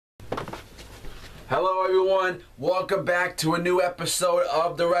Hello everyone, welcome back to a new episode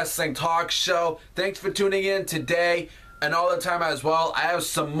of the Wrestling Talk Show. Thanks for tuning in today and all the time as well. I have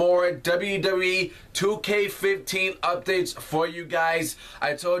some more WWE 2K15 updates for you guys.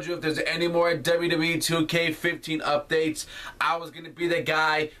 I told you if there's any more WWE 2K15 updates, I was going to be the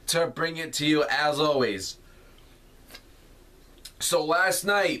guy to bring it to you as always. So last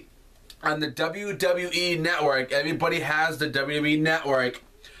night on the WWE Network, everybody has the WWE Network,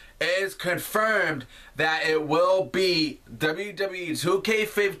 it is confirmed that it will be WWE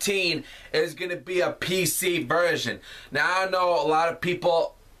 2K15 is going to be a PC version. Now I know a lot of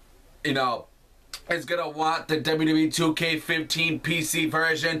people, is going to want the WWE 2K15 PC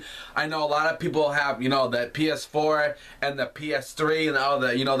version. I know a lot of people have, the PS4 and the PS3 and all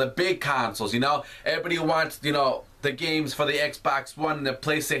the, the big consoles, Everybody wants, the games for the Xbox One and the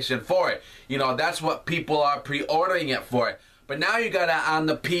PlayStation 4. That's what people are pre-ordering it for. But now you got it on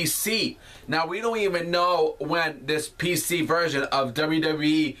the PC. Now we don't even know when this PC version of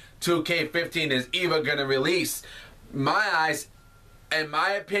WWE 2K15 is even going to release. My eyes, in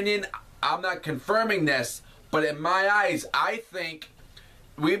my opinion, I'm not confirming this, but in my eyes, I think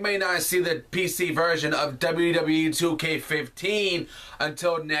we may not see the PC version of WWE 2K15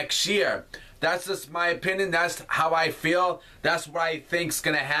 until next year. That's just my opinion. That's how I feel. That's what I think's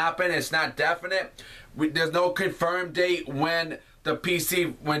going to happen. It's not definite. There's no confirmed date when when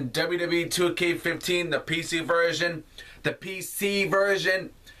WWE 2K15, the PC version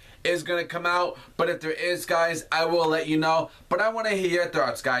is going to come out. But if there is, guys, I will let you know. But I want to hear your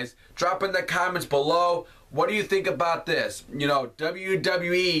thoughts, guys. Drop in the comments below. What do you think about this?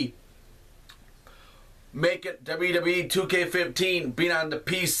 WWE make it WWE 2K15 being on the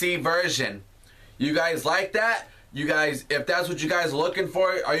PC version. You guys like that? You guys, if that's what you guys are looking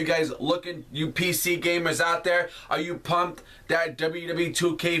for, are you guys looking, you PC gamers out there, are you pumped that WWE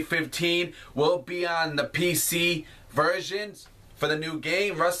 2K15 will be on the PC versions for the new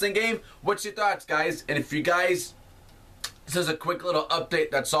game, wrestling game? What's your thoughts, guys? And if you guys, this is a quick little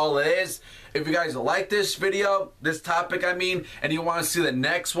update, that's all it is. If you guys like this video, this topic I mean, and you want to see the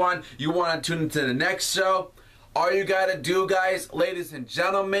next one, you want to tune into the next show, all you gotta do, guys, ladies and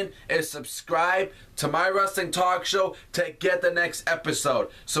gentlemen, is subscribe to my Wrestling Talk Show to get the next episode.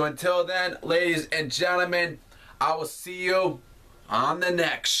 So until then, ladies and gentlemen, I will see you on the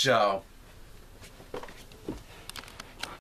next show.